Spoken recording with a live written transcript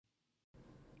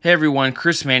Hey everyone,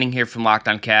 Chris Manning here from Locked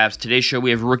On Cavs. Today's show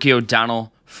we have Ricky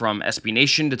O'Donnell from SB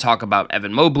Nation to talk about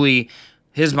Evan Mobley,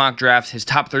 his mock drafts, his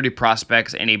top 30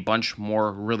 prospects, and a bunch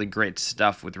more really great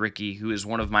stuff with Ricky, who is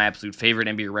one of my absolute favorite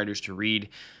NBA writers to read.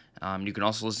 You can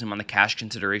also listen to him on the Cash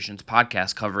Considerations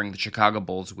podcast covering the Chicago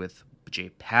Bulls with Jay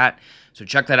Pat. So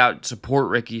check that out. Support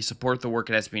Ricky. Support the work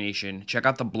at SB Nation. Check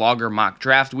out the blogger mock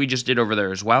draft we just did over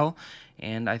there as well.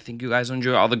 And I think you guys will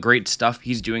enjoy all the great stuff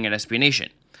he's doing at SB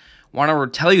Nation. Want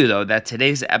to tell you, though, that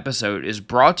today's episode is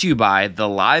brought to you by the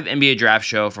live NBA Draft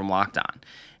Show from Locked On.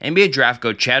 NBA Draft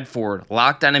Coach Chad Ford,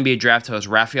 Locked On NBA Draft host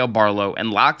Rafael Barlow,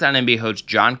 and Locked On NBA host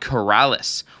John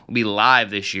Corrales will be live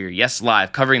this year. Yes,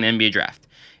 live, covering the NBA Draft.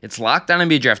 It's Locked On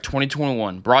NBA Draft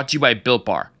 2021, brought to you by Built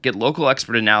Bar. Get local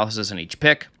expert analysis on each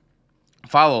pick.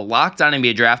 Follow Locked On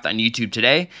NBA Draft on YouTube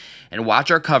today, and watch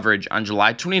our coverage on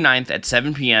July 29th at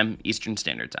 7 p.m. Eastern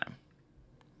Standard Time.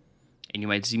 And you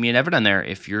might see me and Evan on there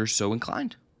if you're so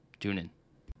inclined. Tune in.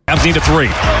 Cavs need a three.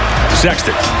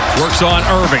 Sexton works on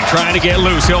Irving, trying to get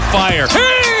loose. He'll fire.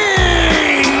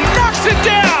 He knocks it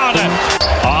down.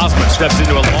 Osman steps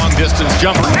into a long-distance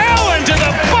jumper. Allen to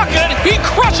the bucket. He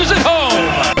crushes it home.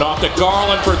 Off to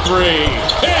Garland for three.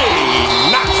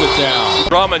 Hey, knocks it down.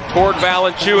 Drummond toward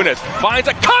Valanciunas. Finds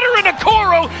a cutter in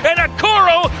Okoro, and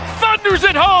Okoro thunders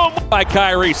it home. By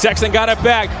Kyrie. Sexton got it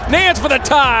back. Nance for the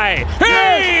tie.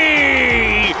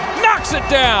 Hey! Knocks it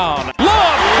down.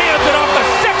 Love hands it off the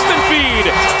Sexton feed.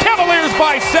 Cavaliers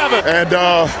by 7. And,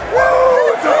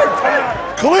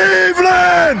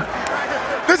 Cleveland!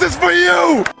 This is for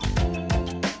you!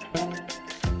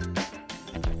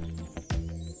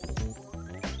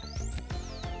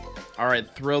 All right,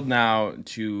 thrilled now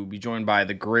to be joined by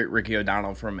the great Ricky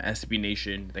O'Donnell from SB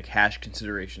Nation, the Cash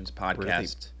Considerations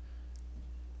podcast.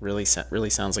 Really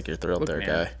sounds like you're thrilled. Look, there, man,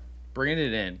 guy. Bringing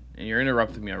it in, and you're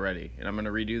interrupting me already, and I'm going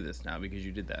to redo this now because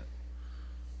you did that.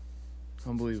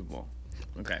 Unbelievable.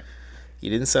 Okay. You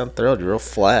didn't sound thrilled. You're real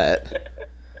flat.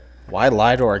 Why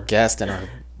lie to our guest and our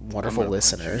wonderful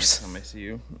listeners? I see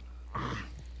you. All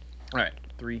right,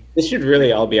 3. This should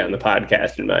really all be on the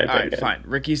podcast, in my opinion. All right, fine.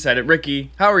 Ricky said it. Ricky,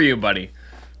 how are you, buddy?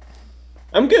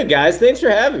 I'm good, guys. Thanks for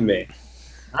having me.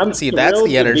 That's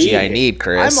the energy I need,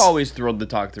 Chris. I'm always thrilled to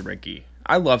talk to Ricky.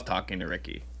 I love talking to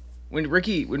Ricky. When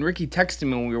Ricky texted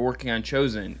me when we were working on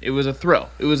Chosen, it was a thrill.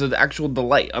 It was an actual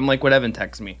delight, unlike what Evan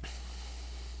texted me.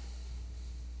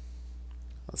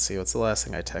 Let's see, what's the last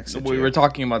thing I texted you? We were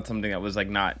talking about something that was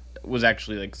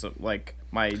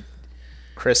my...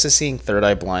 Chris is seeing Third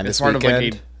Eye Blind this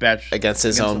weekend against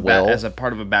his own will. As a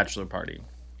part of a bachelor party.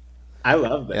 I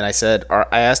love that. And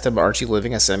I asked him, aren't you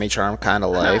living a semi-charm kind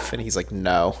of life? And he's like,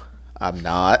 no, I'm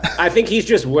not. I think he's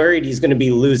just worried he's going to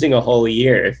be losing a whole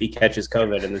year if he catches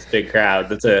COVID in this big crowd.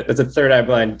 That's a Third Eye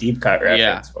Blind deep cut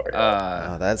reference for you.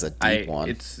 That's a deep one.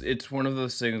 It's one of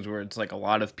those things where it's like a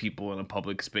lot of people in a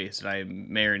public space, and I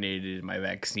marinated in my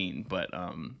vaccine, but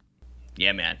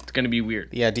yeah, man, it's gonna be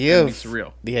weird. The idea of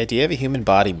surreal. The idea of a human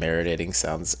body marinating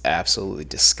sounds absolutely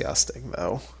disgusting,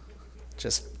 though.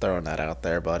 Just throwing that out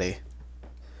there, buddy.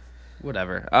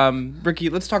 Whatever. Ricky,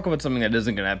 let's talk about something that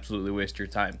isn't gonna absolutely waste your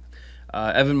time.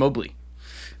 Evan Mobley.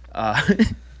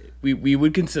 We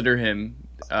would consider him.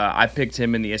 I picked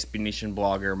him in the SB Nation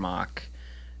blogger mock.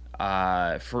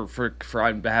 For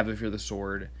on behalf of Fear the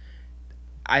Sword.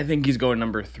 I think he's going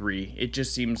number 3. It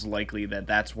just seems likely that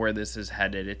that's where this is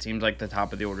headed. It seems like the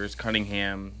top of the order is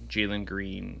Cunningham, Jalen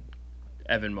Green,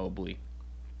 Evan Mobley.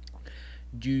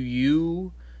 Do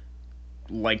you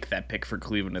like that pick for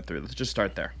Cleveland at 3? Let's just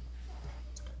start there.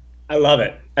 I love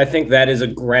it. I think that is a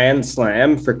grand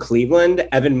slam for Cleveland.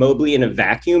 Evan Mobley in a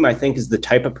vacuum, I think, is the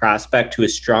type of prospect who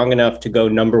is strong enough to go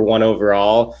number 1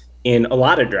 overall in a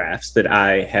lot of drafts that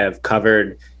I have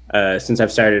covered since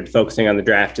I've started focusing on the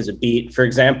draft as a beat. For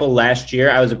example, last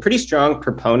year, I was a pretty strong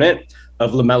proponent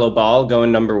of LaMelo Ball going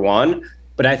number 1,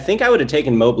 but I think I would have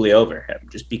taken Mobley over him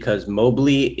just because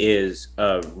Mobley is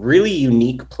a really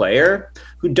unique player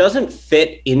who doesn't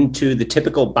fit into the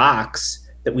typical box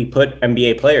that we put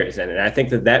NBA players in. And I think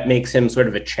that makes him sort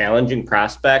of a challenging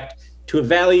prospect to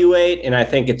evaluate. And I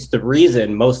think it's the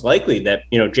reason most likely that,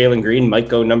 Jalen Green might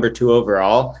go number 2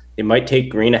 overall. They might take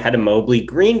Green ahead of Mobley.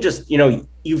 Green just,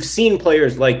 you've seen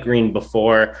players like Green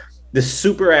before, the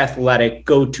super athletic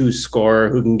go-to scorer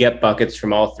who can get buckets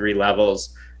from all 3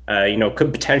 levels,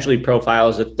 could potentially profile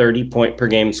as a 30-point per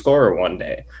game scorer one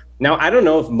day. Now, I don't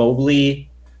know if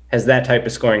Mobley has that type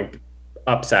of scoring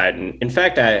upside. And in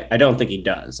fact, I don't think he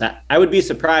does. I would be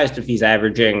surprised if he's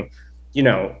averaging,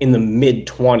 in the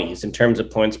mid-20s in terms of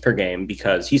points per game,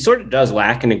 because he sort of does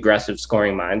lack an aggressive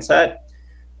scoring mindset.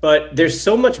 But there's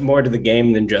so much more to the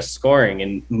game than just scoring,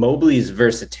 and Mobley's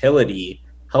versatility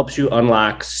helps you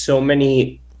unlock so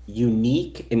many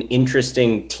unique and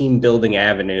interesting team building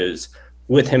avenues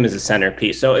with him as a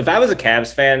centerpiece. So if I was a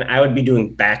Cavs fan, I would be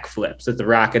doing backflips that the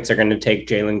Rockets are going to take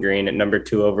Jalen Green at number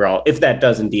 2 overall, if that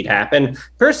does indeed happen.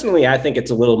 Personally, I think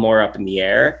it's a little more up in the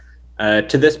air.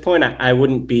 To this point, I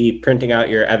wouldn't be printing out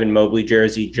your Evan Mobley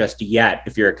jersey just yet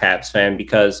if you're a Cavs fan,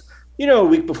 because, a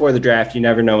week before the draft, you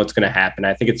never know what's going to happen.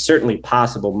 I think it's certainly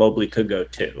possible Mobley could go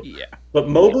 2. Yeah. But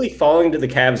Mobley falling to the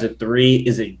Cavs at 3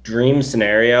 is a dream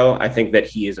scenario. I think that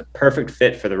he is a perfect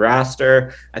fit for the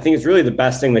roster. I think it's really the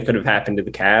best thing that could have happened to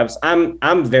the Cavs.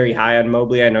 I'm very high on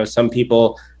Mobley. I know some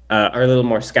people are a little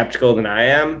more skeptical than I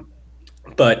am.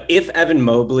 But if Evan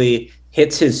Mobley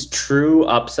hits his true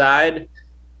upside,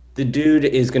 the dude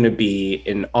is going to be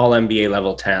an all-NBA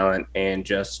level talent and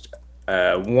just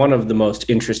one of the most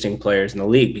interesting players in the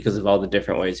league because of all the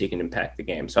different ways he can impact the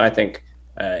game. So I think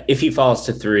if he falls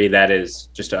to 3, that is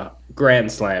just a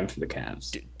grand slam for the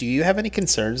Cavs. Do you have any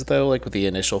concerns, though, like with the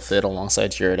initial fit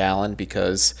alongside Jared Allen?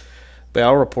 Because by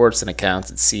all reports and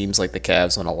accounts, it seems like the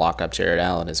Cavs want to lock up Jared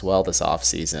Allen as well this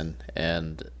offseason.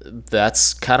 And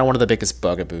that's kind of one of the biggest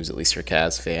bugaboos, at least for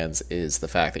Cavs fans, is the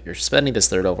fact that you're spending this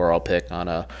 3rd overall pick on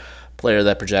a player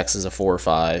that projects as a 4 or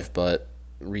 5, but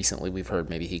recently we've heard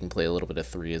maybe he can play a little bit of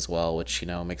 3 as well, which,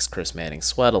 makes Chris Manning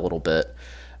sweat a little bit.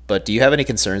 But do you have any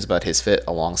concerns about his fit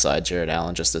alongside Jared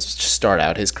Allen just to start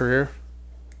out his career?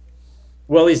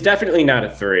 Well, he's definitely not a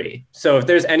 3. So if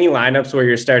there's any lineups where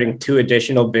you're starting 2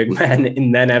 additional big men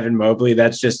and then Evan Mobley,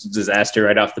 that's just a disaster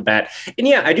right off the bat. And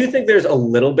yeah, I do think there's a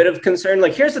little bit of concern.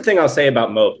 Like, here's the thing I'll say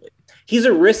about Mobley. He's a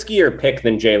riskier pick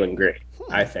than Jalen Green,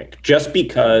 I think, just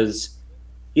because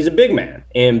he's a big man.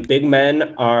 And big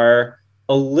men are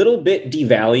a little bit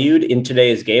devalued in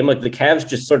today's game. Like, the Cavs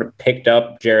just sort of picked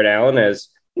up Jared Allen as,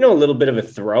 a little bit of a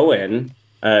throw-in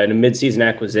in a midseason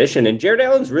acquisition. And Jared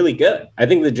Allen's really good. I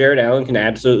think that Jared Allen can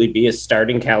absolutely be a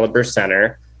starting caliber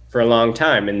center for a long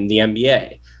time in the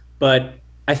NBA. But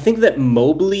I think that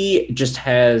Mobley just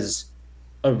has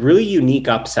a really unique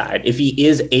upside if he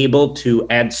is able to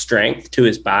add strength to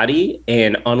his body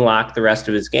and unlock the rest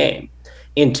of his game.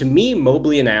 And to me,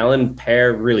 Mobley and Allen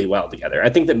pair really well together. I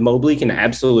think that Mobley can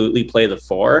absolutely play the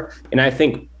 4. And I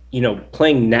think,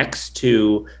 playing next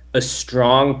to a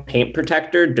strong paint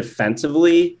protector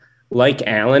defensively like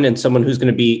Allen and someone who's going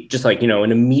to be just like,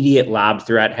 an immediate lob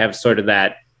threat, have sort of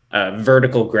that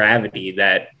vertical gravity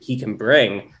that he can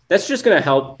bring. That's just going to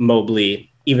help Mobley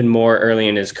even more early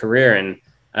in his career.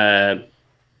 And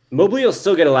Mobley will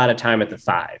still get a lot of time at the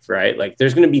 5, right? Like,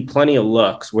 there's going to be plenty of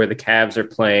looks where the Cavs are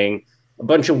playing a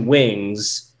bunch of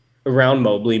wings around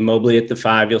Mobley at the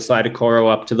 5. You'll slide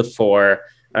Okoro up to the 4.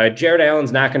 Jared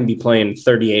Allen's not going to be playing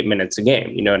 38 minutes a game.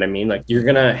 You know what I mean? Like, you're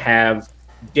going to have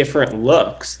different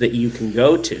looks that you can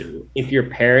go to if you're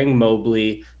pairing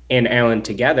Mobley and Allen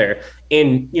together.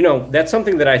 And, that's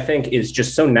something that I think is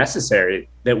just so necessary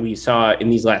that we saw in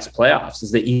these last playoffs,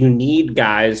 is that you need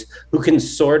guys who can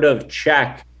sort of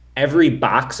check every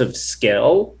box of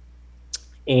skill.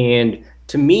 And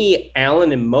to me,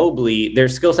 Allen and Mobley, their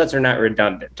skill sets are not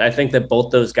redundant. I think that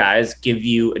both those guys give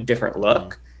you a different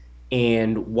look.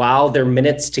 And while their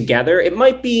minutes together, it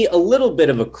might be a little bit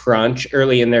of a crunch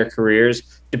early in their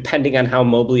careers, depending on how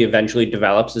Mobley eventually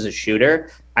develops as a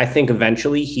shooter. I think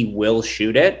eventually he will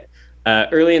shoot it.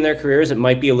 Early in their careers, it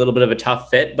might be a little bit of a tough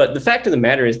fit. But the fact of the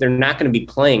matter is they're not going to be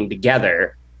playing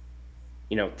together,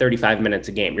 35 minutes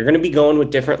a game. You're going to be going with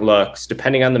different looks,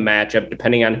 depending on the matchup,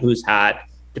 depending on who's hot,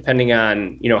 depending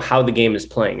on, how the game is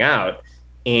playing out.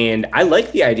 And I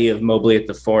like the idea of Mobley at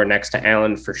the 4 next to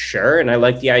Allen for sure. And I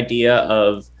like the idea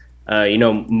of,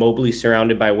 Mobley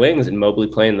surrounded by wings and Mobley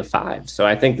playing the 5. So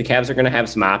I think the Cavs are going to have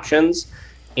some options.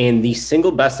 And the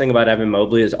single best thing about Evan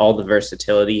Mobley is all the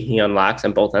versatility he unlocks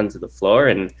on both ends of the floor.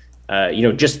 And,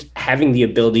 just having the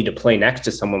ability to play next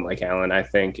to someone like Allen, I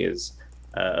think, is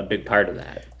a big part of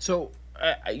that. So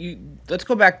let's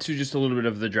go back to just a little bit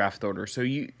of the draft order. So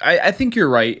I think you're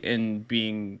right in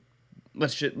being –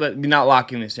 not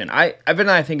locking this in. Evan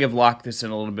and I think have locked this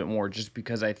in a little bit more just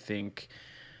because I think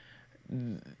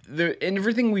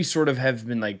everything we sort of have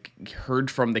been like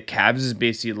heard from the Cavs is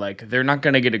basically like they're not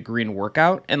going to get a Green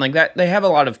workout, and like that they have a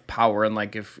lot of power, and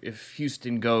like if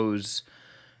Houston goes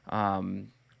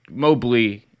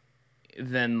Mobley,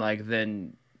 then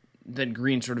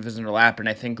Green sort of is in their lap, and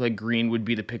I think like Green would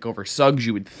be the pick over Suggs,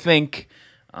 you would think.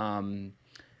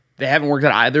 They haven't worked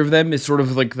out either of them is sort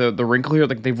of like the wrinkle here.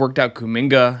 Like, they've worked out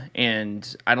Kuminga,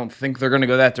 and I don't think they're going to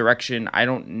go that direction. I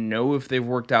don't know if they've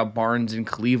worked out Barnes in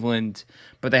Cleveland,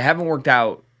 but they haven't worked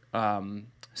out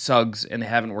Suggs, and they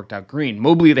haven't worked out Green.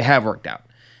 Mobley, they have worked out.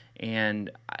 and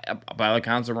by all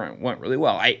accounts, it went really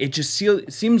well. It just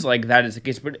seems like that is the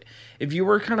case. But if you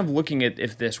were kind of looking at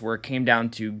if this where it came down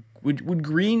to would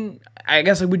Green, I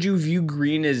guess, like, would you view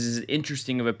Green as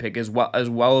interesting of a pick as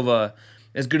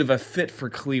good of a fit for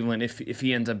Cleveland if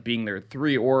he ends up being their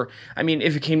 3? Or, I mean,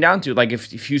 if it came down to, like, if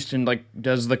Houston, like,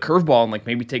 does the curveball and, like,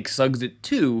 maybe take Suggs at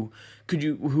 2,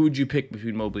 who would you pick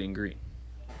between Mobley and Green?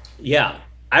 Yeah,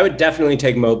 I would definitely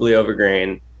take Mobley over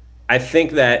Green. I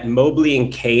think that Mobley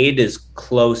and Cade is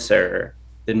closer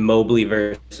than Mobley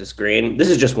versus Green. This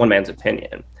is just one man's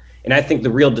opinion. And I think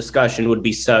the real discussion would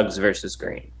be Suggs versus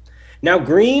Green. Now,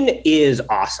 Green is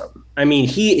awesome. I mean,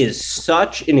 he is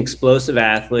such an explosive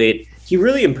athlete. He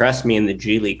really impressed me in the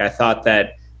G League. I thought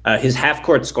that his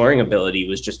half-court scoring ability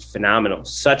was just phenomenal.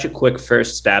 Such a quick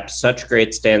first step, such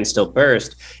great standstill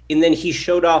burst. And then he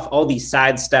showed off all these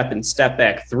sidestep and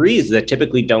step-back threes that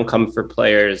typically don't come for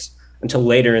players until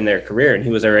later in their career, and he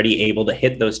was already able to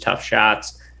hit those tough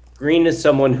shots. Green is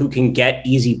someone who can get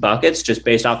easy buckets just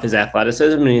based off his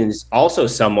athleticism, and he's also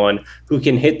someone who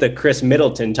can hit the Chris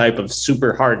Middleton type of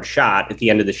super hard shot at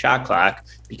the end of the shot clock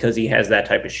because he has that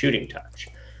type of shooting touch.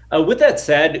 With that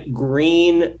said,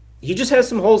 Green, he just has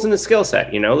some holes in the skill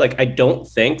set, Like, I don't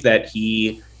think that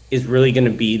he is really going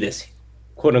to be this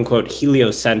quote-unquote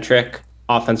heliocentric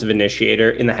offensive initiator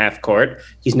in the half court.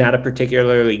 He's not a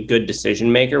particularly good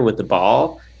decision maker with the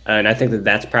ball. And I think that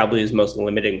that's probably his most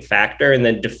limiting factor. And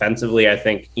then defensively, I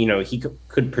think, he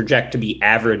could project to be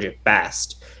average at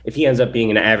best. If he ends up being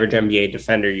an average NBA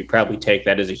defender, you probably take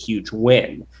that as a huge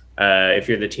win if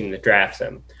you're the team that drafts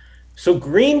him. So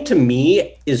Green, to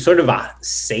me, is sort of a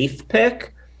safe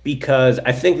pick because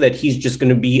I think that he's just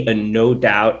going to be a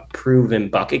no-doubt proven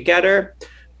bucket getter.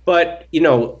 But,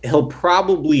 he'll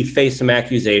probably face some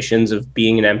accusations of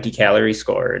being an empty calorie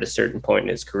scorer at a certain point in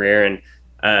his career. And,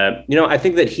 I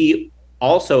think that he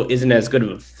also isn't as good of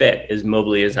a fit as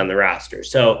Mobley is on the roster.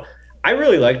 So I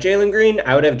really like Jalen Green.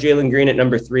 I would have Jalen Green at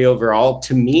number 3 overall.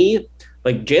 To me,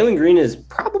 like, Jalen Green is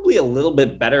probably a little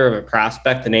bit better of a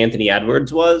prospect than Anthony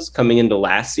Edwards was coming into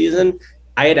last season.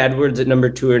 I had Edwards at number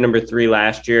 2 or number 3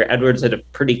 last year. Edwards had a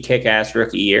pretty kick-ass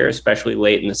rookie year, especially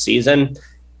late in the season.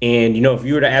 And, if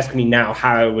you were to ask me now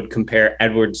how I would compare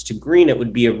Edwards to Green, it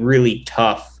would be a really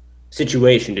tough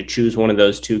situation to choose one of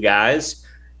those two guys.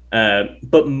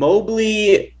 But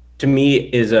Mobley, to me,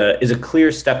 is a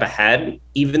clear step ahead,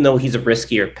 even though he's a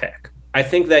riskier pick. I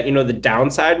think that, the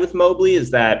downside with Mobley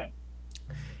is that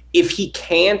if he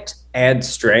can't add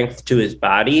strength to his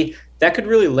body, that could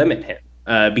really limit him.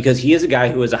 Because he is a guy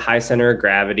who has a high center of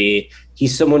gravity.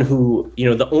 He's someone who,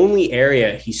 the only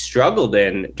area he struggled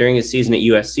in during his season at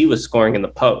USC was scoring in the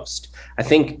post. I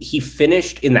think he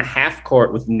finished in the half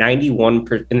court with 91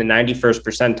 in the 91st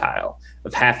percentile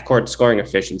of half court scoring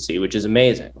efficiency, which is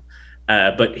amazing.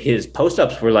 But his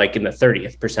post-ups were like in the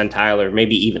 30th percentile or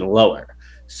maybe even lower.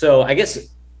 So I guess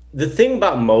the thing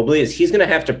about Mobley is he's going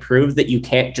to have to prove that you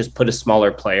can't just put a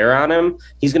smaller player on him.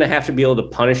 He's going to have to be able to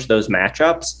punish those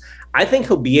matchups. I think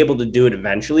he'll be able to do it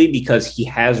eventually because he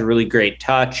has a really great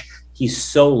touch. He's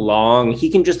so long. He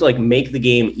can just make the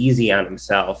game easy on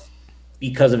himself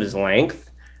because of his length.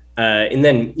 And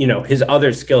then, his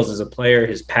other skills as a player,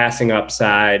 his passing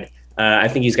upside. I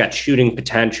think he's got shooting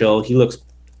potential. He looks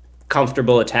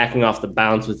comfortable attacking off the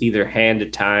bounce with either hand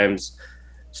at times.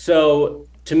 So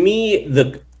to me,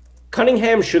 the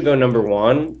Cunningham should go number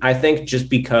 1, I think, just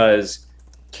because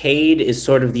Cade is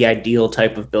sort of the ideal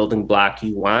type of building block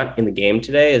you want in the game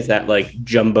today, is that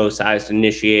jumbo-sized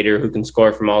initiator who can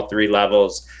score from all 3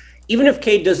 levels. Even if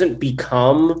Cade doesn't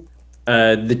become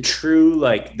the true,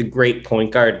 the great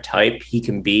point guard type he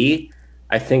can be,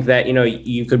 I think that,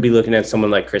 you could be looking at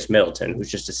someone like Chris Middleton, who's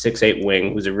just a 6'8"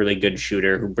 wing, who's a really good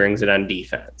shooter, who brings it on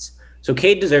defense. So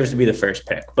Cade deserves to be the first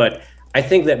pick, but I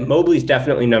think that Mobley's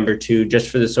definitely number 2 just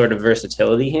for the sort of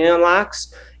versatility he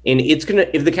unlocks. And if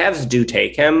the Cavs do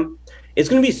take him, it's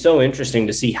going to be so interesting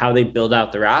to see how they build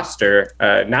out the roster,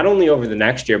 not only over the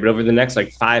next year, but over the next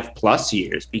 5+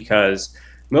 years, because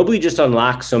Mobley just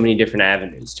unlocks so many different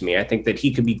avenues to me. I think that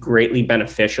he could be greatly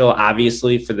beneficial,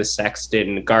 obviously, for the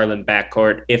Sexton-Garland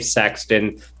backcourt if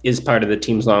Sexton is part of the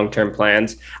team's long-term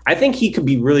plans. I think he could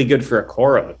be really good for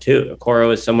Okoro, too.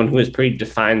 Okoro is someone who has pretty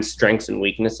defined strengths and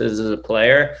weaknesses as a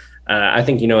player. I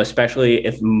think, especially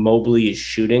if Mobley's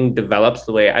shooting develops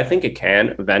the way I think it can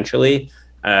eventually,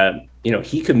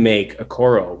 he could make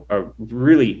Okoro a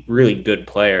really, really good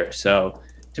player. So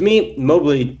to me,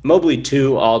 Mobley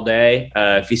 2 all day.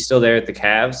 If he's still there at the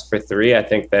Cavs for 3, I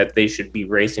think that they should be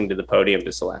racing to the podium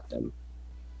to select him.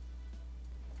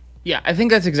 Yeah, I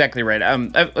think that's exactly right.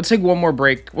 Let's take one more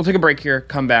break. We'll take a break here,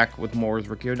 come back with more with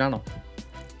Ricky O'Donnell.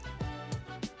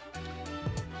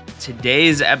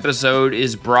 Today's episode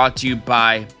is brought to you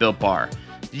by Built Bar.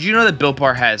 Did you know that Built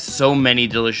Bar has so many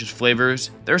delicious flavors?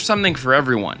 There's something for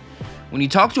everyone. When you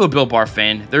talk to a Built Bar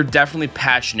fan, they're definitely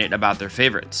passionate about their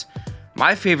favorites.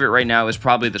 My favorite right now is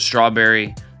probably the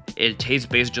strawberry. It tastes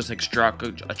basically just like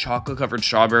a chocolate-covered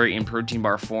strawberry in protein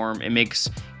bar form. It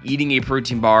makes eating a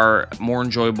protein bar more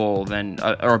enjoyable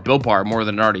or a Built Bar more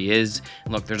than it already is.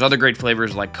 And look, there's other great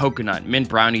flavors like coconut, mint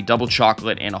brownie, double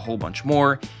chocolate, and a whole bunch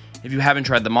more. If you haven't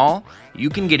tried them all,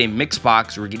 you can get a mixed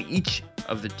box or get each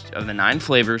of the 9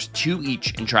 flavors, 2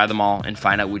 each, and try them all and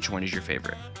find out which one is your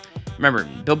favorite. Remember,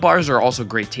 Built Bars are also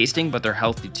great tasting, but they're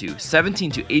healthy too.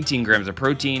 17 to 18 grams of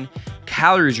protein,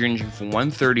 calories ranging from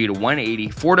 130 to 180,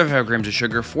 4 to 5 grams of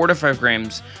sugar, 4 to 5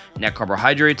 grams net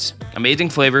carbohydrates,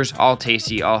 amazing flavors, all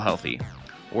tasty, all healthy.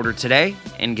 Order today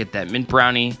and get that mint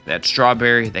brownie, that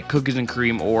strawberry, that cookies and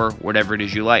cream, or whatever it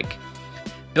is you like.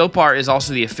 Built Bar is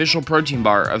also the official protein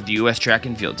bar of the U.S. track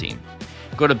and field team.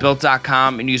 Go to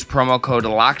Built.com and use promo code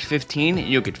LOCKED15 and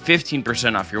you'll get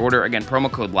 15% off your order. Again,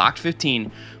 promo code LOCKED15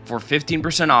 for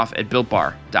 15% off at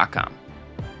BuiltBar.com.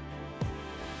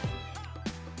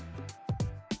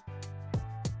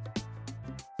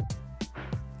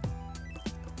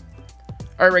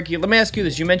 All right, Ricky, let me ask you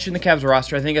this. You mentioned the Cavs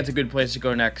roster. I think that's a good place to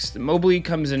go next. Mobley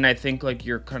comes in, I think, like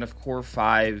your kind of core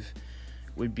 5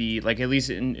 would be, like, at least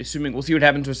assuming we'll see what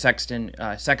happens with Sexton,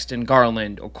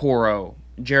 Garland, Okoro,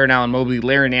 Jarrett Allen, Mobley,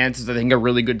 Larry Nance is, I think, a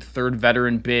really good third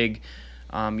veteran big.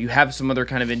 You have some other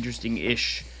kind of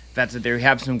interesting-ish vets that there. You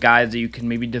have some guys that you can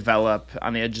maybe develop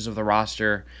on the edges of the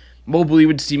roster. Mobley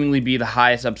would seemingly be the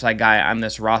highest upside guy on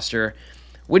this roster.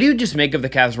 What do you just make of the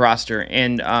Cavs roster?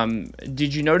 And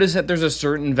did you notice that there's a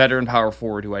certain veteran power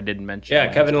forward who I didn't mention?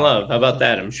 Yeah, Kevin Love. How about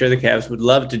that? I'm sure the Cavs would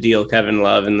love to deal Kevin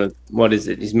Love in the, what is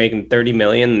it? He's making $30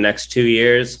 million the next 2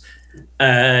 years.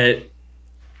 To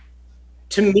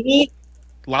me,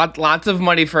 lots of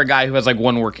money for a guy who has like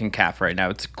one working calf right now.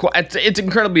 It's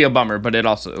incredibly a bummer, but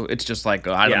it's just like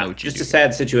I don't know what you just do. A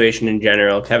sad situation in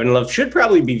general. Kevin Love should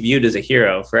probably be viewed as a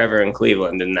hero forever in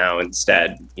Cleveland, and now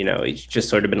instead, he's just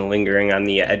sort of been lingering on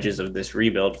the edges of this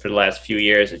rebuild for the last few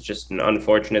years. It's just an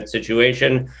unfortunate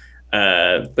situation,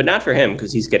 but not for him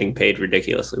because he's getting paid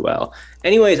ridiculously well.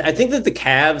 Anyways, I think that the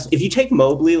Cavs, if you take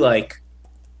Mobley,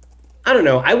 I don't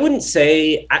know. I wouldn't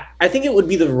say – I think it would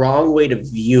be the wrong way to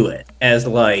view it as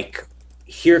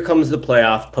here comes the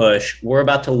playoff push. We're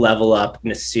about to level up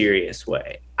in a serious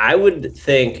way. I would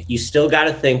think you still got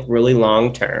to think really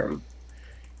long term.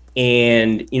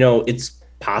 And, it's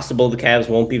possible the Cavs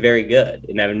won't be very good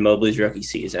in Evan Mobley's rookie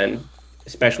season,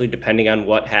 especially depending on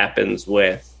what happens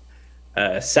with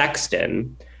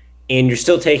Sexton. And you're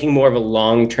still taking more of a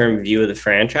long-term view of the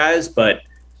franchise, but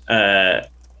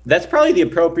that's probably the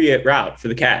appropriate route for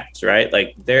the Cavs, right?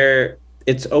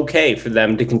 It's okay for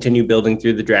them to continue building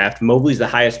through the draft. Mobley's the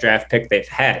highest draft pick they've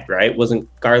had, right? Wasn't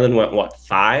Garland went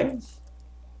 5?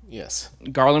 Yes.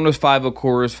 Garland was 5,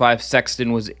 Okoro was 5,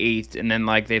 Sexton was 8, and then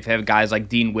they've had guys like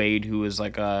Dean Wade, who was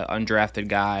like a undrafted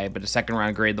guy, but a second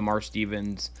round grade, Lamar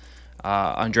Stevens,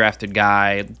 undrafted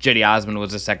guy. Cedi Osman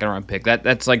was a second round pick.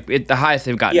 That's the highest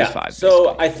they've gotten is 5. So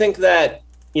basically. I think that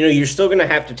you're still going to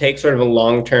have to take sort of a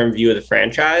long-term view of the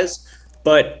franchise,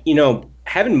 but,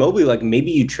 having Mobley, maybe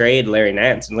you trade Larry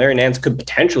Nance, and Larry Nance could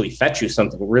potentially fetch you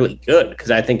something really good because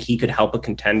I think he could help a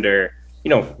contender,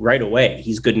 right away.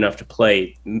 He's good enough to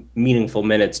play meaningful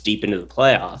minutes deep into the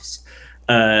playoffs.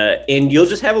 And you'll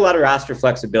just have a lot of roster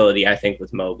flexibility, I think,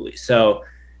 with Mobley. So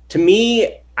to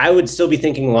me, I would still be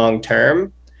thinking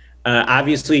long-term.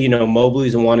 Obviously,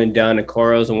 Mobley's a one and done,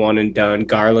 Okoro's a one and done,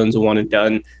 Garland's a one and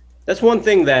done. That's one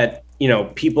thing that,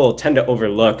 people tend to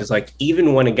overlook is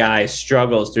even when a guy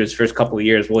struggles through his first couple of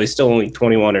years, well, he's still only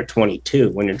 21 or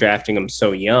 22 when you're drafting him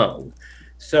so young.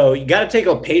 So you got to take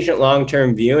a patient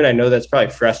long-term view. And I know that's probably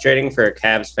frustrating for a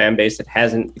Cavs fan base that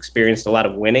hasn't experienced a lot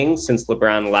of winning since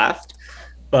LeBron left.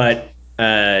 But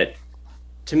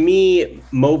to me,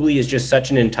 Mobley is just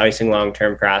such an enticing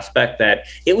long-term prospect that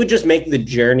it would just make the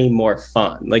journey more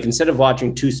fun. Instead of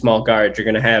watching 2 small guards, you're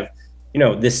going to have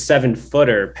this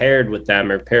 7-footer paired with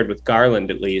them, or paired with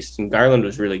Garland at least. And Garland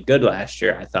was really good last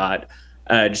year, I thought.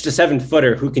 Just a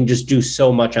 7-footer who can just do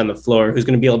so much on the floor, who's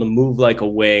going to be able to move like a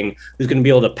wing, who's going to be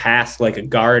able to pass like a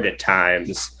guard at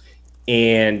times.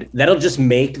 And that'll just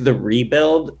make the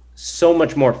rebuild so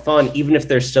much more fun, even if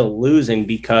they're still losing,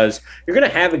 because you're going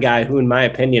to have a guy who, in my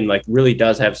opinion, really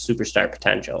does have superstar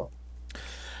potential.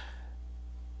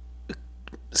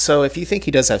 So if you think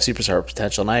he does have superstar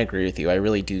potential, and I agree with you, I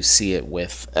really do see it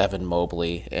with Evan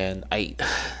Mobley. And I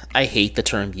hate the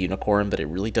term unicorn, but it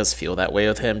really does feel that way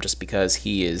with him just because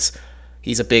he is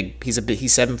He's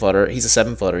 7 footer. He's a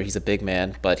 7 footer. He's a big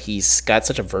man, but he's got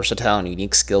such a versatile and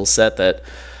unique skill set that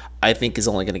I think is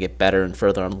only going to get better and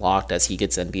further unlocked as he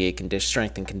gets NBA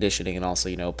strength and conditioning, and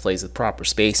also plays with proper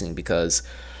spacing. Because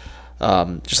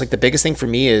just like the biggest thing for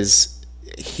me is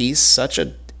he's such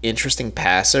an interesting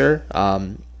passer.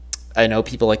 I know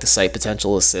people like to cite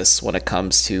potential assists when it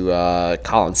comes to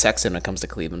Colin Sexton, when it comes to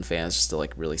Cleveland fans, just to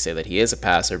like really say that he is a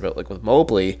passer. But like with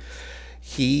Mobley,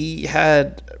 he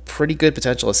had pretty good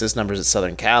potential assist numbers at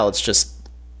Southern Cal. It's just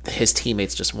his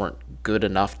teammates just weren't good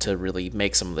enough to really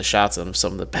make some of the shots and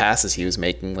some of the passes he was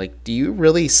making. Like, do you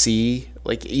really see,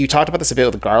 like, you talked about this a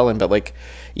bit with Garland, but like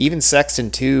even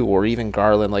Sexton too, or even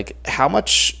Garland, like how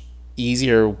much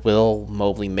easier will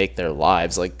Mobley make their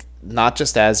lives? Like, not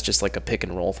just as just like a pick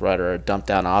and roll threat or a dump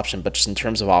down option, but just in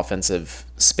terms of offensive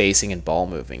spacing and ball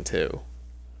moving too.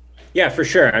 Yeah, for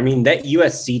sure. I mean, that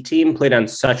USC team played on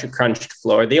such a crunched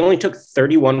floor. They only took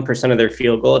 31% of their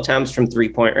field goal attempts from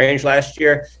 3-point range last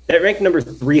year. That ranked number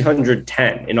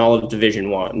 310 in all of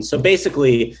Division I. So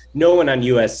basically, no one on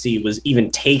USC was even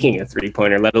taking a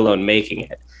three-pointer, let alone making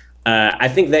it. I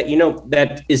think that,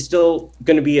 that is still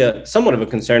going to be somewhat of a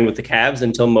concern with the Cavs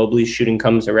until Mobley's shooting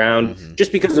comes around,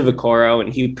 just because of Okoro,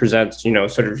 and he presents,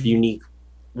 sort of unique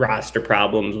roster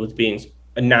problems with being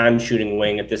a non-shooting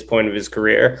wing at this point of his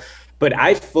career. But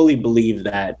I fully believe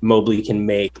that Mobley can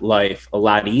make life a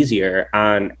lot easier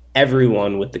on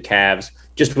everyone with the Cavs,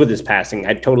 just with his passing.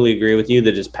 I totally agree with you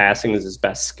that his passing is his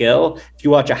best skill. If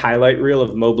you watch a highlight reel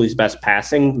of Mobley's best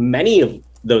passing, many of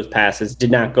those passes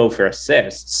did not go for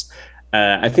assists.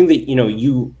 I think that,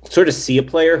 you sort of see a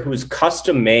player who's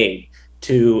custom made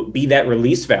to be that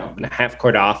release valve in a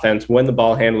half-court offense when the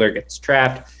ball handler gets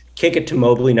trapped. Kick it to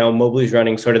Mobley. Now Mobley's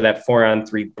running sort of that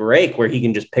 4-on-3 break where he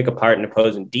can just pick apart an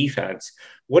opposing defense.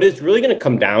 What it's really going to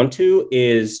come down to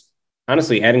is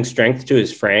honestly adding strength to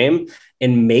his frame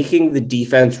and making the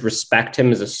defense respect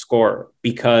him as a scorer.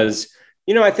 Because,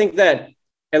 I think that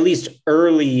at least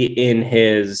early in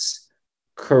his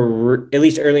career, at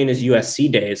least early in his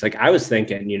USC days, like I was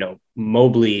thinking,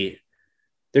 Mobley,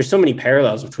 there's so many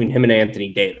parallels between him and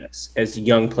Anthony Davis as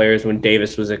young players when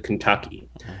Davis was at Kentucky.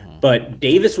 But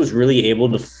Davis was really able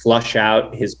to flush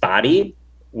out his body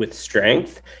with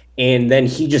strength, and then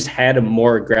he just had a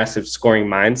more aggressive scoring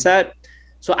mindset.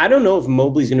 So I don't know if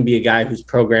Mobley's going to be a guy who's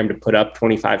programmed to put up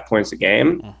 25 points a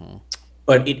game,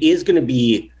 but it is going to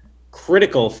be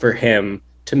critical for him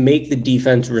to make the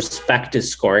defense respect his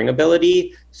scoring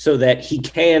ability so that he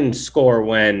can score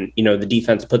when, the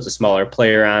defense puts a smaller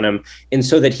player on him, and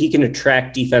so that he can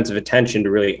attract defensive attention to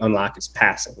really unlock his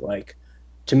passing. Like,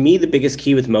 to me, the biggest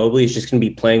key with Mobley is just going to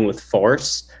be playing with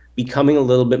force, becoming a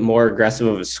little bit more aggressive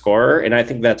of a scorer. And I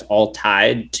think that's all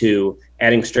tied to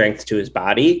adding strength to his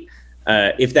body.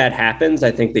 If that happens,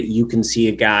 I think that you can see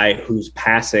a guy whose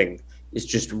passing is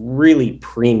just really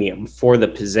premium for the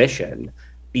position,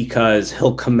 because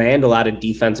he'll command a lot of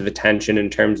defensive attention in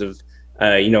terms of,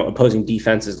 opposing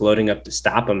defenses loading up to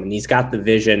stop him. And he's got the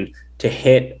vision to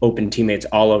hit open teammates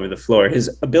all over the floor.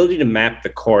 His ability to map the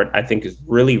court, I think, is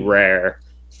really rare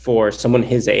for someone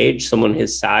his age, someone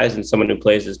his size, and someone who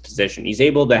plays his position. He's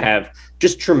able to have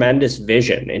just tremendous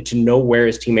vision and to know where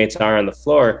his teammates are on the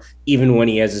floor, even when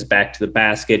he has his back to the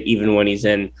basket, even when he's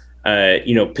in,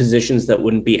 positions that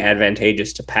wouldn't be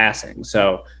advantageous to passing.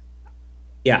 So,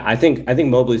 yeah, I think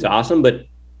Mobley's awesome, but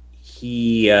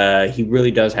he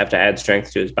really does have to add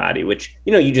strength to his body, which,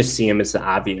 you just see him. It's the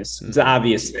obvious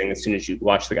thing as soon as you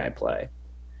watch the guy play.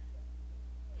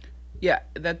 Yeah,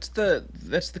 that's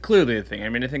clearly the thing. I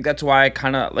mean, I think that's why I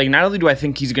kind of like, not only do I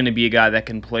think he's going to be a guy that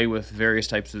can play with various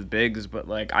types of bigs, but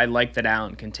like I like that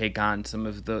Allen can take on some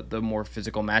of the more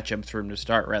physical matchups for him to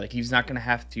start, right? Like he's not going to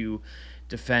have to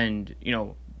defend,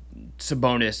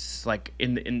 Sabonis like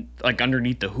in like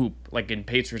underneath the hoop, like in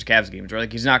Pacers Cavs games, right?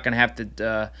 Like he's not going to have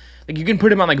to like you can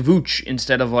put him on like Vooch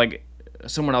instead of like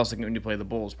someone else going to play the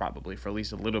Bulls probably for at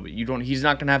least a little bit. He's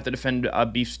not going to have to defend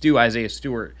Beef Stew, Isaiah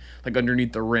Stewart, like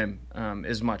underneath the rim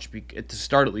as much to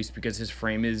start, at least, because his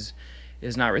frame is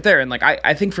not right there. And like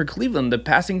I think for Cleveland, the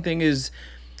passing thing is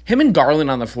him and Garland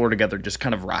on the floor together just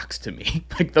kind of rocks to me.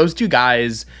 Like those two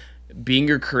guys being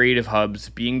your creative hubs,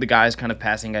 being the guys kind of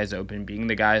passing guys open, being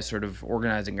the guys sort of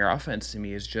organizing your offense, to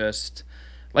me is just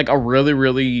like a really,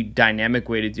 really dynamic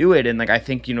way to do it. And like I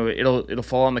think, it'll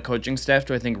fall on the coaching staff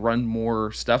to, I think, run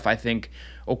more stuff. I think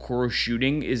Okoro's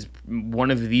shooting is one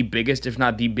of the biggest, if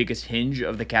not the biggest, hinge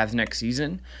of the Cavs next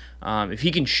season. If he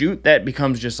can shoot, that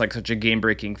becomes just like such a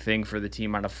game-breaking thing for the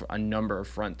team on a number of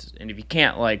fronts. And if he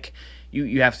can't, like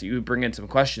you have to bring in some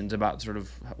questions about sort of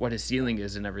what his ceiling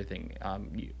is and everything.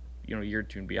 year or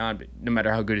two and beyond. But no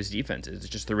matter how good his defense is, it's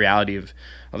just the reality of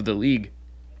the league.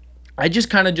 I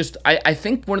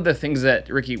think one of the things that,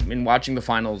 Ricky, in watching the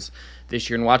finals this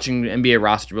year and watching NBA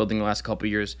roster building the last couple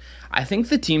of years, I think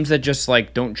the teams that just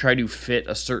like don't try to fit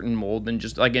a certain mold and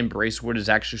just like embrace what is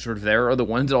actually sort of there are the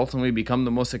ones that ultimately become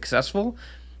the most successful.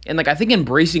 And like I think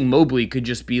embracing Mobley could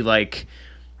just be like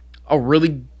a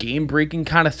really game-breaking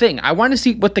kind of thing. I want to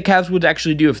see what the Cavs would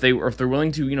actually do if they're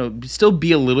willing to, still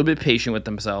be a little bit patient with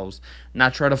themselves,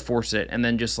 not try to force it, and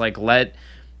then just like let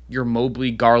your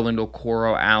Mobley, Garland,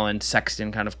 Okoro, Allen,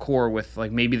 Sexton kind of core with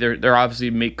like maybe there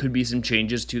obviously could be some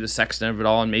changes to the Sexton of it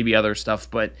all and maybe other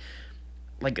stuff, but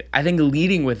like I think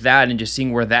leading with that and just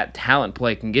seeing where that talent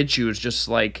play can get you is just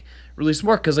like really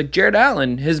smart, because like Jared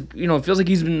Allen it feels like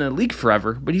he's been in the league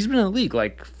forever, but he's been in the league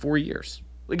like 4 years.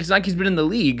 Like it's not like he's been in the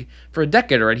league for a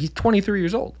decade already. He's 23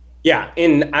 years old. Yeah,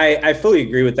 and I fully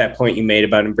agree with that point you made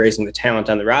about embracing the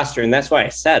talent on the roster. And that's why I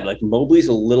said, like, Mobley's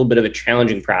a little bit of a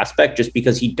challenging prospect just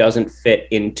because he doesn't fit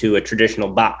into a traditional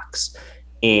box.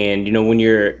 And, when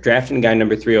you're drafting a guy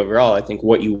number 3 overall, I think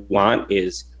what you want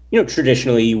is,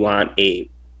 traditionally you want a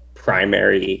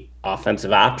primary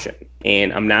offensive option.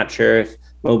 And I'm not sure if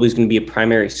Mobley's going to be a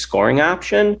primary scoring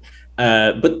option.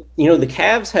 But, the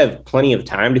Cavs have plenty of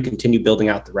time to continue building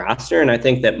out the roster. And I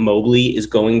think that Mobley is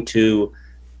going to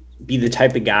be the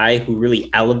type of guy who really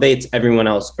elevates everyone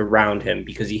else around him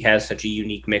because he has such a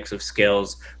unique mix of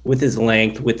skills with his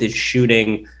length, with his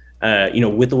shooting,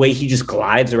 with the way he just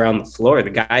glides around the floor. The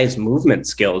guy's movement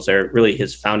skills are really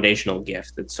his foundational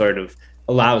gift that sort of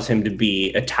allows him to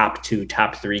be a top 2,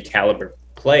 top 3 caliber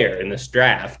player in this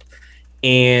draft.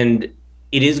 And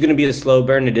it is going to be a slow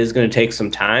burn. It is going to take some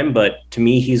time, but to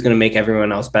me, he's going to make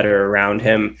everyone else better around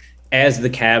him as the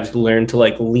Cavs learn to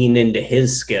like lean into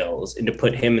his skills and to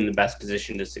put him in the best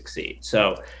position to succeed.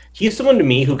 So he's someone to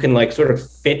me who can like sort of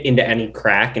fit into any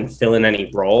crack and fill in any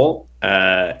role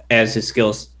as his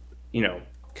skills,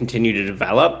 continue to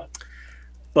develop.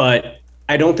 But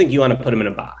I don't think you want to put him in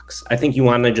a box. I think you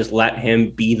want to just let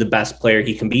him be the best player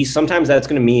he can be. Sometimes that's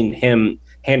going to mean him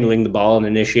handling the ball and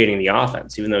initiating the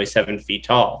offense, even though he's 7 feet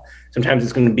tall. Sometimes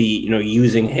it's going to be,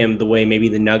 using him the way maybe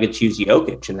the Nuggets use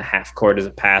Jokic in the half court as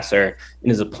a passer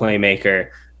and as a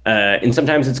playmaker. And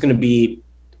sometimes it's going to be,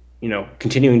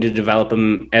 continuing to develop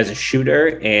him as a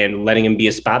shooter and letting him be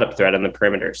a spot up threat on the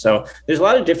perimeter. So there's a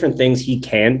lot of different things he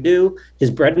can do.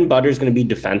 His bread and butter is going to be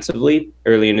defensively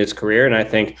early in his career. And I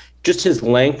think just his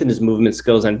length and his movement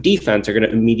skills on defense are going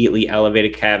to immediately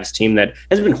elevate a Cavs team that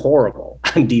has been horrible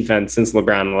on defense since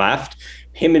LeBron left.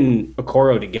 Him and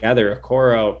Okoro together,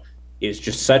 Okoro is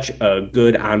just such a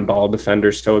good on-ball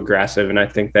defender, so aggressive. And I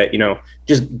think that,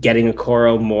 just getting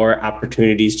Okoro more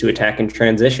opportunities to attack in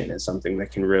transition is something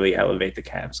that can really elevate the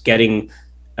Cavs. Getting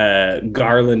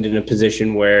Garland in a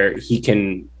position where he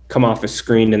can come off a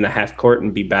screen in the half court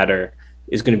and be better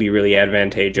is going to be really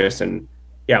advantageous. And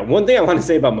yeah, one thing I want to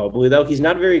say about Mobley, though, he's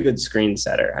not a very good screen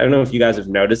setter. I don't know if you guys have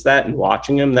noticed that in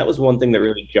watching him. That was one thing that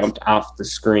really jumped off the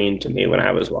screen to me when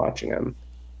I was watching him.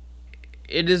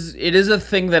 It is a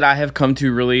thing that I have come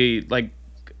to really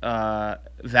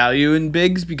value in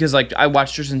bigs, because like I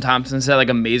watched Tristan Thompson set like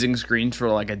amazing screens for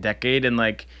like a decade, and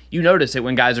like you notice it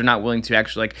when guys are not willing to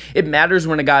actually like, it matters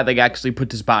when a guy like actually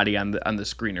puts his body on the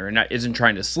screener and isn't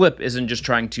trying to slip, isn't just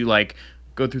trying to like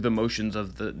go through the motions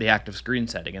of the active screen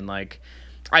setting. And like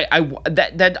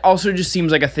that also just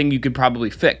seems like a thing you could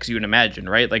probably fix, you would imagine,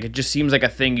 right? Like it just seems like a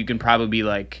thing you can probably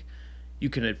like, you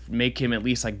can make him at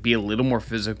least like be a little more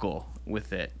physical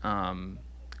with it.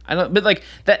 But like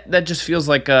that just feels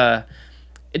like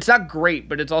it's not great,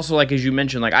 but it's also like, as you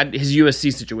mentioned, like his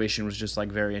USC situation was just like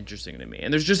very interesting to me.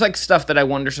 And there's just like stuff that I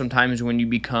wonder sometimes when you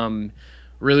become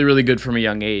really, really good from a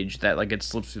young age that like it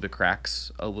slips through the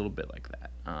cracks a little bit like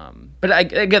that.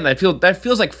 But again, that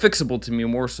feels like fixable to me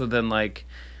more so than like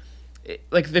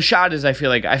the shot is. I feel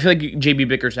like JB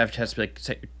Bickerstaff has to like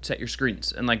set your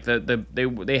screens, and like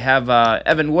they have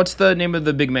Evan. What's the name of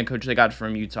the big man coach they got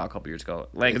from Utah a couple years ago?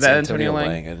 Like it's that Antonio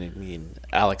Lang. I mean,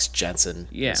 Alex Jensen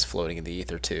is floating in the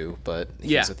ether too, but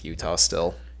he's with Utah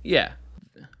still. Yeah.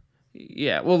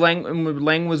 Well,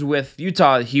 Lang was with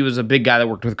Utah. He was a big guy that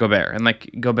worked with Gobert, and like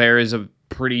Gobert is a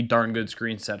pretty darn good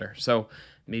screen setter. So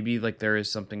maybe like there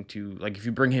is something to like, if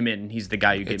you bring him in, he's the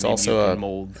guy you get. You can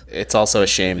mold. It's also a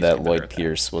shame that Lloyd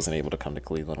Pierce wasn't able to come to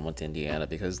Cleveland and went to Indiana,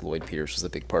 because Lloyd Pierce was a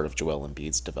big part of Joel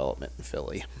Embiid's development in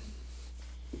Philly.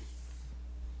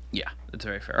 Yeah, that's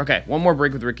very fair. Okay, one more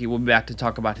break with Ricky. We'll be back to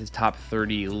talk about his top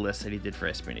 30 list that he did for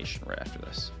SB Nation right after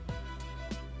this.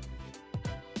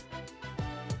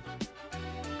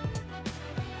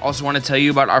 Also want to tell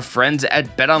you about our friends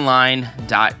at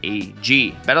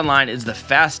betonline.ag. BetOnline is the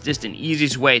fastest and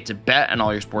easiest way to bet on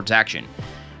all your sports action.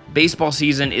 Baseball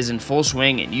season is in full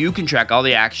swing and you can track all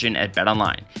the action at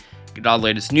BetOnline. Get all the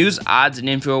latest news, odds, and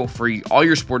info for all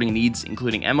your sporting needs,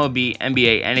 including MLB,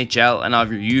 NBA, NHL, and all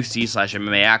of your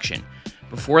UFC/MMA action.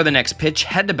 Before the next pitch,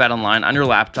 head to BetOnline on your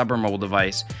laptop or mobile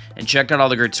device and check out all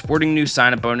the great sporting news,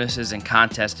 sign-up bonuses, and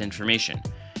contest information.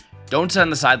 Don't sit on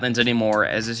the sidelines anymore,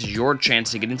 as this is your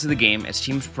chance to get into the game as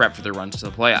teams prep for their runs to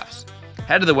the playoffs.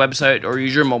 Head to the website or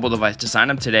use your mobile device to sign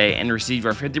up today and receive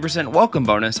our 50% welcome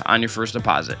bonus on your first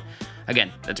deposit. Again,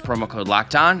 that's promo code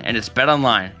LOCKEDON, and it's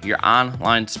BetOnline, your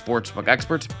online sportsbook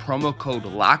experts. Promo code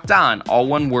LOCKEDON, all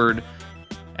one word,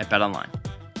 at BetOnline.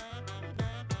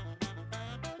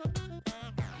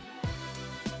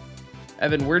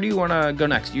 Evan, where do you want to go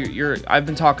next? I've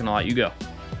been talking a lot. You go.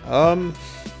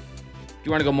 Do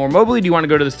you want to go more Mobley? Do you want to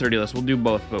go to this 30 list? We'll do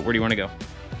both, but where do you want to go?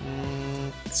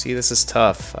 See, this is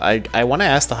tough. I want to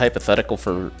ask the hypothetical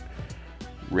for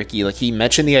Ricky. Like, he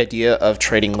mentioned the idea of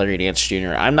trading Larry Nance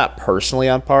Jr. I'm not personally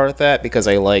on par with that because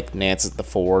I like Nance at the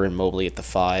 4 and Mobley at the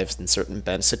 5 in certain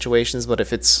bench situations. But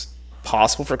if it's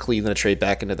possible for Cleveland to trade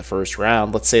back into the first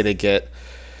round, let's say they get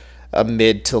a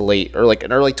mid to late, or like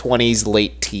an early 20s,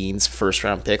 late teens first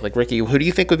round pick. Like, Ricky, who do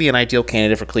you think would be an ideal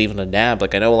candidate for Cleveland to nab?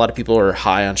 Like, I know a lot of people are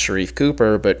high on Sharif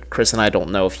Cooper, but Chris and I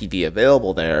don't know if he'd be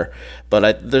available there.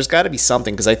 But there's got to be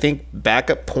something, because I think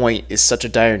backup point is such a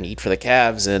dire need for the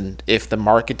Cavs, and if the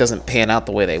market doesn't pan out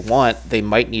the way they want, they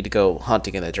might need to go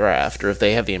hunting in the draft, or if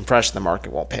they have the impression the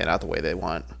market won't pan out the way they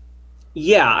want.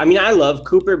 Yeah, I mean, I love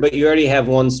Cooper, but you already have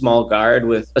one small guard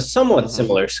with a somewhat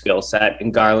similar skill set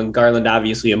in Garland. Garland,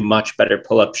 obviously a much better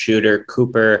pull-up shooter.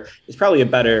 Cooper is probably a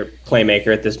better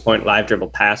playmaker at this point, live dribble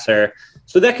passer.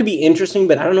 So that could be interesting,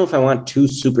 but I don't know if I want two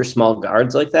super small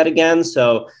guards like that again.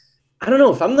 So I don't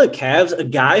know. If I'm the Cavs, a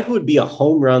guy who would be a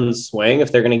home run swing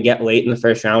if they're going to get late in the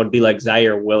first round would be like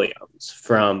Zaire Williams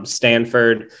from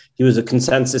Stanford. He was a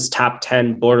consensus top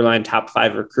 10, borderline top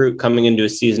 5 recruit coming into a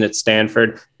season at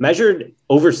Stanford, measured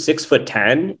over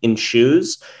 6'10" in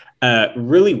shoes,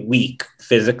 really weak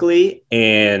physically.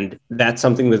 And that's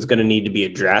something that's going to need to be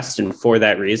addressed. And for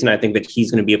that reason, I think that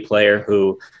he's going to be a player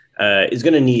who is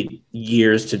going to need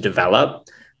years to develop.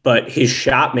 But his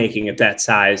shot making at that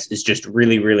size is just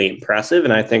really, really impressive.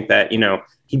 And I think that,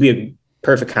 he'd be a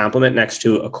perfect complement next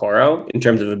to Okoro in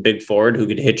terms of a big forward who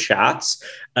could hit shots.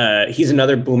 He's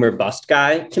another boomer bust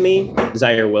guy to me,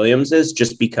 Zaire Williams is,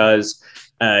 just because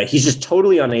he's just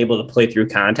totally unable to play through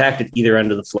contact at either end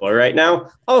of the floor right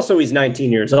now. Also, he's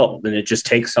 19 years old, and it just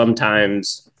takes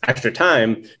sometimes extra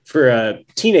time for a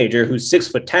teenager who's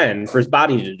 6'10" for his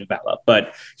body to develop.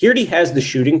 But he already has the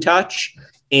shooting touch.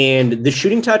 And the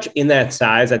shooting touch in that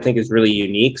size, I think, is really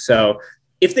unique. So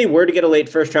if they were to get a late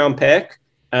first round pick,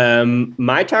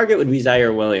 my target would be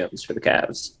Zaire Williams for the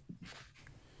Cavs.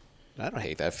 I don't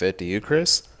hate that fit. Do you,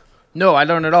 Chris? No, I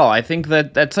don't at all. I think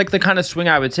that's like the kind of swing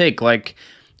I would take. Like,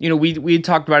 we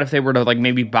talked about if they were to like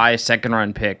maybe buy a second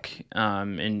round pick,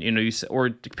 and or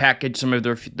to package some of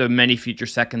the many future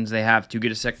seconds they have to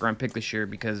get a second round pick this year,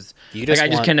 because you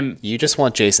just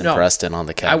want Jason Preston on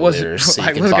the Cavaliers so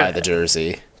you can buy the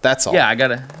jersey. That's all. Yeah,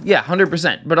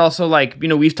 100%. But also, like,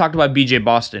 we've talked about BJ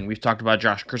Boston, we've talked about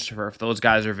Josh Christopher. If those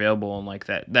guys are available in like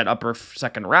that upper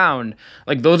second round,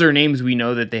 like those are names we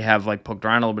know that they have like poked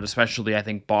around a little bit, especially I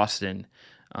think Boston.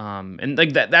 And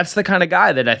like that's the kind of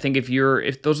guy that I think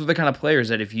if those are the kind of players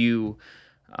that if you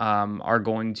are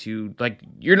going to, like,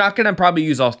 you're not going to probably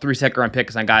use all 3 second round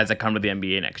picks on guys that come to the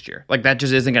NBA next year. Like, that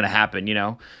just isn't going to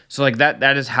happen, So like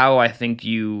that is how I think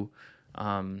you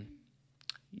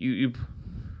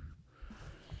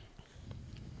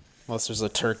Unless there's a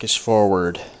Turkish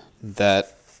forward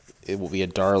that it will be a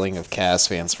darling of Cavs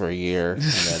fans for a year, and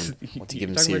then once you give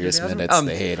him serious minutes,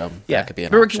 they hate him. Yeah, that could be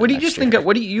an but option what do you just year. think?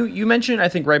 What do you mentioned? I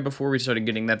think right before we started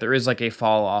getting that there is like a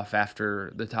fall off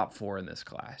after the top 4 in this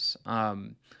class.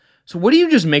 So what do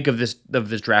you just make of this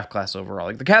draft class overall?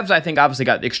 Like, the Cavs, I think, obviously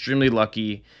got extremely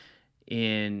lucky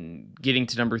in getting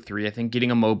to number 3. I think getting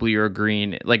a Mobley or a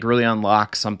Green like really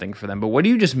unlocks something for them. But what do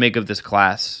you just make of this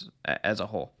class as a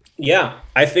whole? Yeah,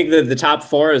 I think that the top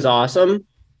 4 is awesome.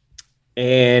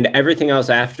 And everything else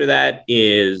after that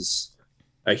is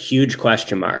a huge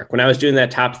question mark. When I was doing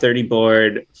that top 30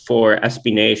 board for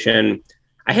SB Nation,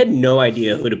 I had no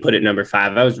idea who to put at number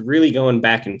 5. I was really going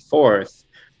back and forth.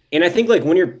 And I think, like,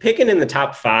 when you're picking in the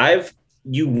top 5,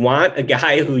 you want a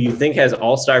guy who you think has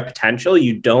all-star potential.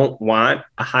 You don't want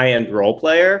a high-end role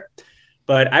player.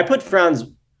 But I put Franz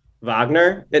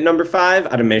Wagner at number 5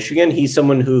 out of Michigan. He's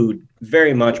someone who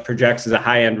very much projects as a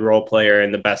high-end role player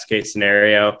in the best case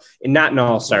scenario and not an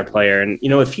all-star player. And,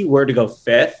 if he were to go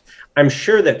 5th, I'm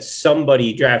sure that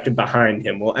somebody drafted behind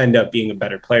him will end up being a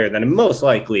better player than him. Most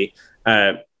likely.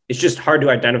 It's just hard to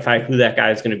identify who that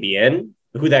guy is going to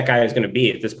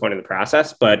be at this point in the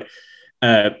process. But,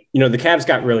 the Cavs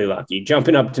got really lucky.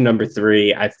 Jumping up to number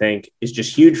 3, I think, is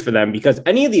just huge for them because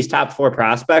any of these top 4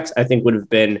 prospects, I think, would have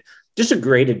been just a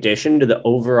great addition to the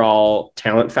overall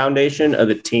talent foundation of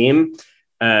the team.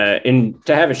 And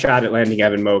to have a shot at landing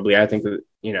Evan Mobley, I think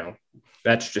that,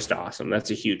 that's just awesome.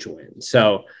 That's a huge win.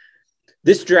 So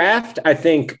this draft, I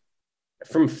think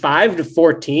from 5 to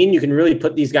 14, you can really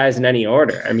put these guys in any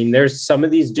order. I mean, there's some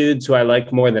of these dudes who I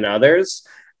like more than others.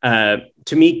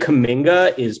 To me,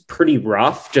 Kuminga is pretty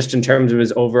rough just in terms of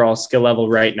his overall skill level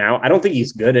right now. I don't think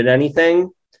he's good at anything.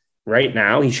 Right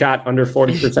now, he shot under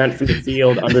 40% from the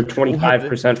field, under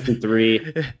 25% from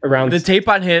 3. Around the tape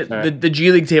on him, the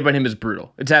G League tape on him is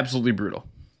brutal. It's absolutely brutal.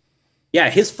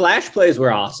 Yeah, his flash plays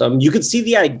were awesome. You could see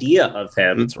the idea of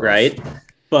him, right?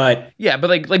 But yeah, but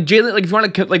like Jalen, like if you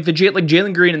want to like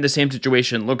Jalen Green in the same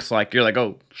situation looks like you're like,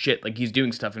 oh shit, like he's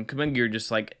doing stuff, and Kuminga, you're just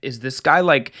like, is this guy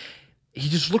like? He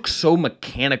just looks so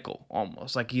mechanical,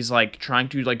 almost like he's like trying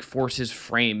to like force his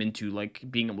frame into like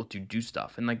being able to do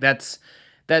stuff, and like that's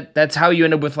how you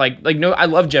end up with like no, I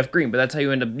love Jeff Green, but that's how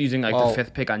you end up using like the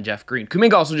 5th pick on Jeff Green.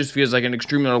 Kuminga also just feels like an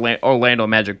extremely Orlando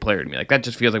Magic player to me. Like that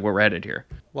just feels like where we're headed here.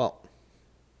 Well,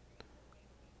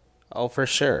 for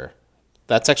sure.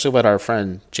 That's actually what our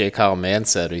friend J. Kyle Mann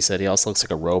said. He said he also looks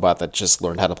like a robot that just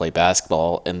learned how to play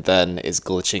basketball and then is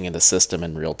glitching in the system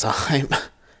in real time.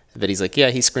 That he's like,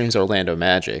 yeah, he screams Orlando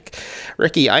Magic.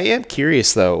 Ricky, I am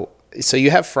curious though. So you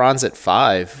have Franz at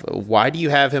 5. Why do you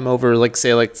have him over,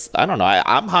 I don't know.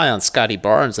 I'm high on Scotty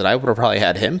Barnes, and I would have probably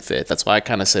had him 5th. That's why I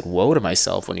kind of said whoa to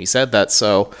myself when he said that.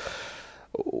 So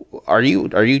are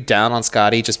you down on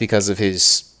Scotty just because of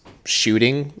his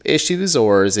shooting issues,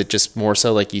 or is it just more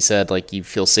so like you said, like you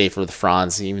feel safer with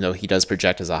Franz, even though he does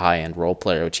project as a high-end role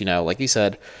player, which, like you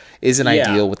said, isn't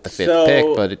ideal with the 5th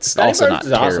pick, but it's Scotty also Barnes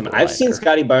not terrible. Awesome. I've seen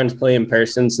Scotty Barnes play in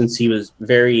person since he was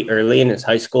very early in his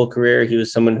high school career. He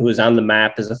was someone who was on the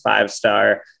map as a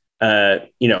 5-star.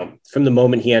 From the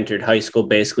moment he entered high school,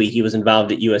 basically he was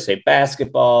involved at USA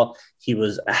Basketball. He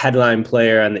was a headline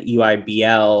player on the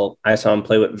EYBL. I saw him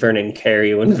play with Vernon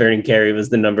Carey when Vernon Carey was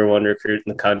the number 1 recruit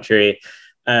in the country.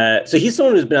 So he's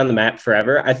someone who's been on the map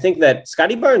forever. I think that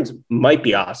Scotty Barnes might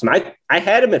be awesome. I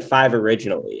had him at 5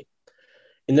 originally.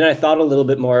 And then I thought a little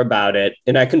bit more about it,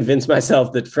 and I convinced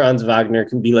myself that Franz Wagner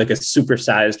can be like a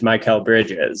supersized Mikal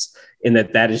Bridges, in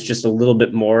that is just a little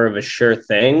bit more of a sure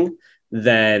thing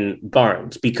than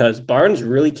Barnes, because Barnes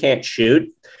really can't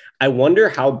shoot. I wonder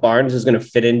how Barnes is going to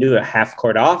fit into a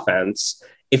half-court offense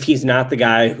if he's not the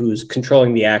guy who's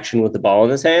controlling the action with the ball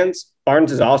in his hands.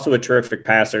 Barnes is also a terrific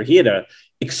passer. He had a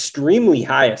extremely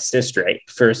high assist rate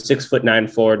for a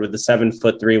 6'9" forward with a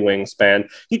 7'3" wingspan.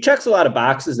 He checks a lot of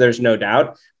boxes, there's no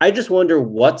doubt. I just wonder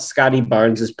what's Scotty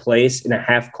Barnes' place in a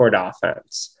half-court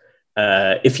offense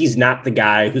if he's not the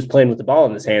guy who's playing with the ball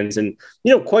in his hands. And,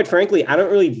 quite frankly, I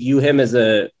don't really view him as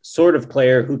a sort of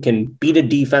player who can beat a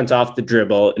defense off the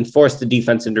dribble and force the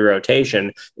defense into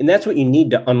rotation. And that's what you need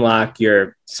to unlock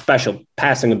your special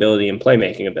passing ability and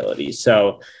playmaking ability.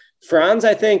 So Franz,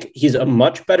 I think he's a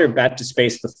much better bet to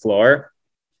space the floor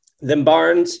than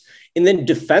Barnes. And then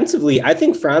defensively, I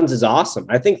think Franz is awesome.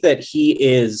 I think that he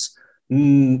is,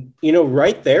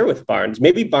 right there with Barnes.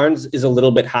 Maybe Barnes is a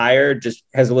little bit higher, just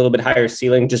has a little bit higher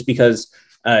ceiling just because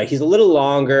he's a little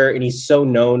longer and he's so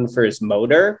known for his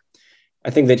motor. I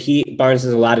think that Barnes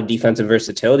has a lot of defensive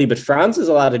versatility, but Franz has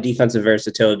a lot of defensive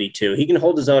versatility too. He can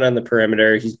hold his own on the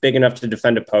perimeter. He's big enough to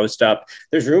defend a post up.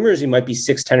 There's rumors he might be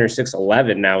 6'10" or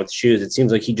 6'11" now with shoes. It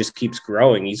seems like he just keeps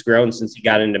growing. He's grown since he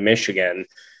got into Michigan.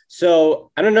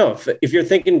 So I don't know if you're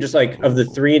thinking just like of the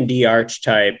 3-and-D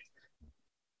archetype,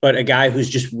 but a guy who's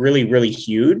just really, really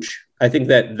huge. I think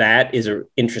that is an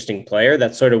interesting player.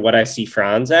 That's sort of what I see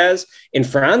Franz as. And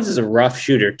Franz is a rough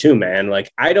shooter too, man.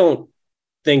 Like I don't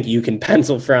think you can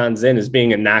pencil Franz in as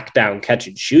being a knockdown catch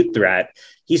and shoot threat.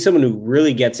 He's someone who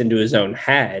really gets into his own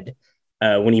head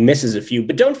when he misses a few.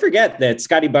 But don't forget that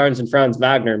Scotty Barnes and Franz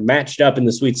Wagner matched up in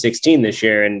the Sweet 16 this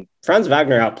year, and Franz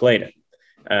Wagner outplayed him.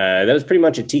 That was pretty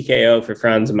much a TKO for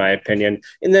Franz, in my opinion.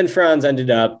 And then Franz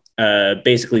ended up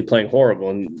basically playing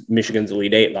horrible in Michigan's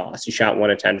Elite Eight loss. He shot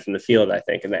 1 of 10 from the field, I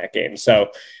think, in that game.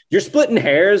 So you're splitting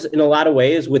hairs in a lot of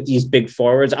ways with these big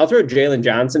forwards. I'll throw Jalen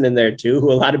Johnson in there too,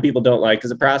 who a lot of people don't like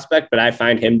as a prospect, but I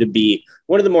find him to be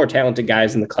one of the more talented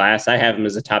guys in the class. I have him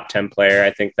as a top 10 player. I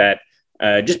think that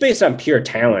just based on pure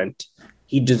talent,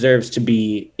 he deserves to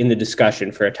be in the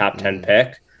discussion for a top 10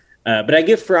 pick. But I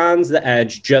give Franz the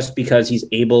edge just because he's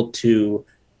able to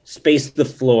space the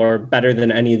floor better than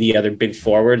any of the other big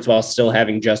forwards while still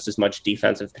having just as much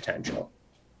defensive potential.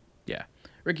 Yeah.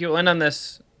 Ricky, we'll end on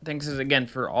this. Thanks again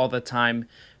for all the time.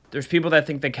 There's people that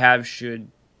think the Cavs should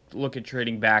look at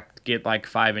trading back, get like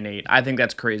 5 and 8. I think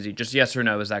that's crazy. Just yes or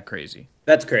no, is that crazy?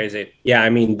 That's crazy. Yeah, I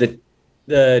mean,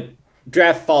 the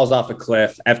draft falls off a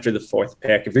cliff after the 4th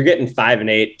pick. If you're getting 5 and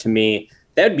 8, to me,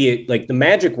 that'd be like the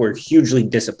Magic were hugely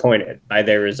disappointed by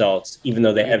their results, even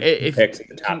though they have picks in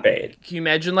the top 8. Can you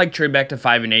imagine like trade back to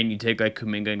 5 and 8 and you take like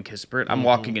Kuminga and Kispert? I'm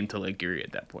walking into Lake Erie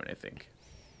at that point, I think.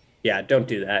 Yeah, don't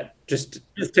do that. Just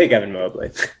take Evan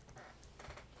Mobley.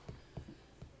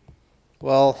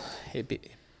 Well, it'd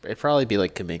probably be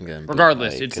like Kuminga. And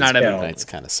regardless, it's not Evan Mobley. It's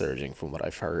kind of surging from what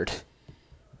I've heard.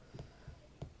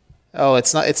 Oh,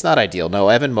 it's not ideal. No,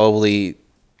 Evan Mobley.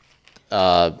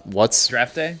 What's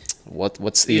draft day?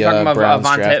 What's the talking about Browns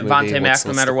draft movie? Vontae Mack,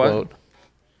 no matter what. Quote?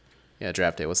 Yeah,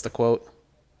 draft day. What's the quote?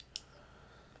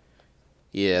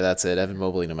 Yeah, that's it. Evan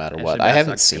Mobley, no matter what. I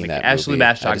haven't seen that Ashley movie.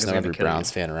 Bashak I just know every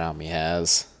Browns fan around me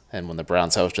has. And when the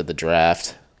Browns hosted the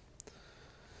draft,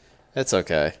 it's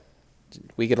okay.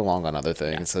 We get along on other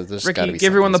things. Yeah. So there's Ricky, gotta be give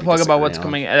everyone the plug about what's on.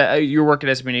 coming. Your work at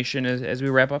SB Nation as we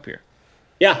wrap up here.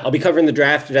 Yeah, I'll be covering the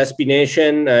draft at SB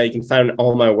Nation. You can find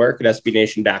all my work at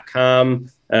SBNation.com.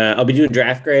 I'll be doing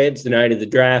draft grades the night of the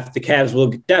draft. The Cavs will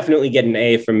definitely get an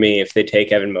A from me if they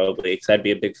take Evan Mobley, because I'd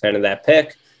be a big fan of that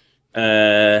pick.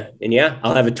 And yeah,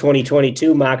 I'll have a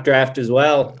 2022 mock draft as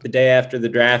well the day after the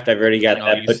draft. I've already got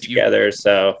that put together.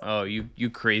 So, you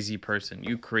crazy person,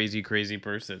 you crazy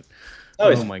person.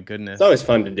 Oh my goodness, it's always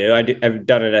fun to do. I've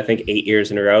done it, I think, 8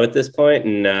 years in a row at this point,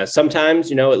 and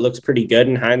sometimes it looks pretty good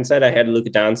in hindsight. I had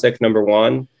Luka Doncic number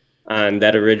 1 on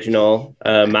that original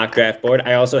mock draft board.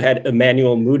 I also had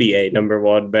Emmanuel Mudiay number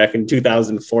 1 back in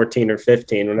 2014 or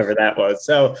 15, whenever that was.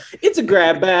 So it's a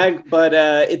grab bag, but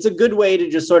it's a good way to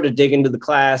just sort of dig into the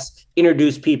class,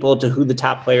 introduce people to who the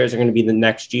top players are going to be the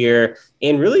next year.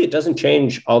 And really, it doesn't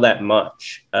change all that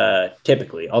much,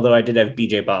 typically, although I did have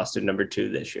BJ Boston number 2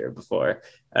 this year before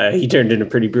he turned in a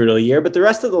pretty brutal year. But the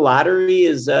rest of the lottery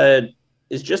is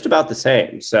just about the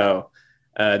same. So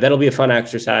that'll be a fun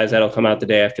exercise. That'll come out the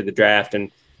day after the draft.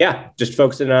 And yeah, just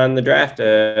focusing on the draft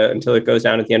until it goes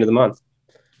down at the end of the month.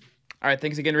 All right.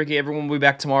 Thanks again, Ricky. Everyone will be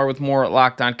back tomorrow with more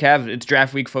Locked On Cavs. It's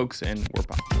draft week, folks, and we're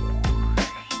pumped.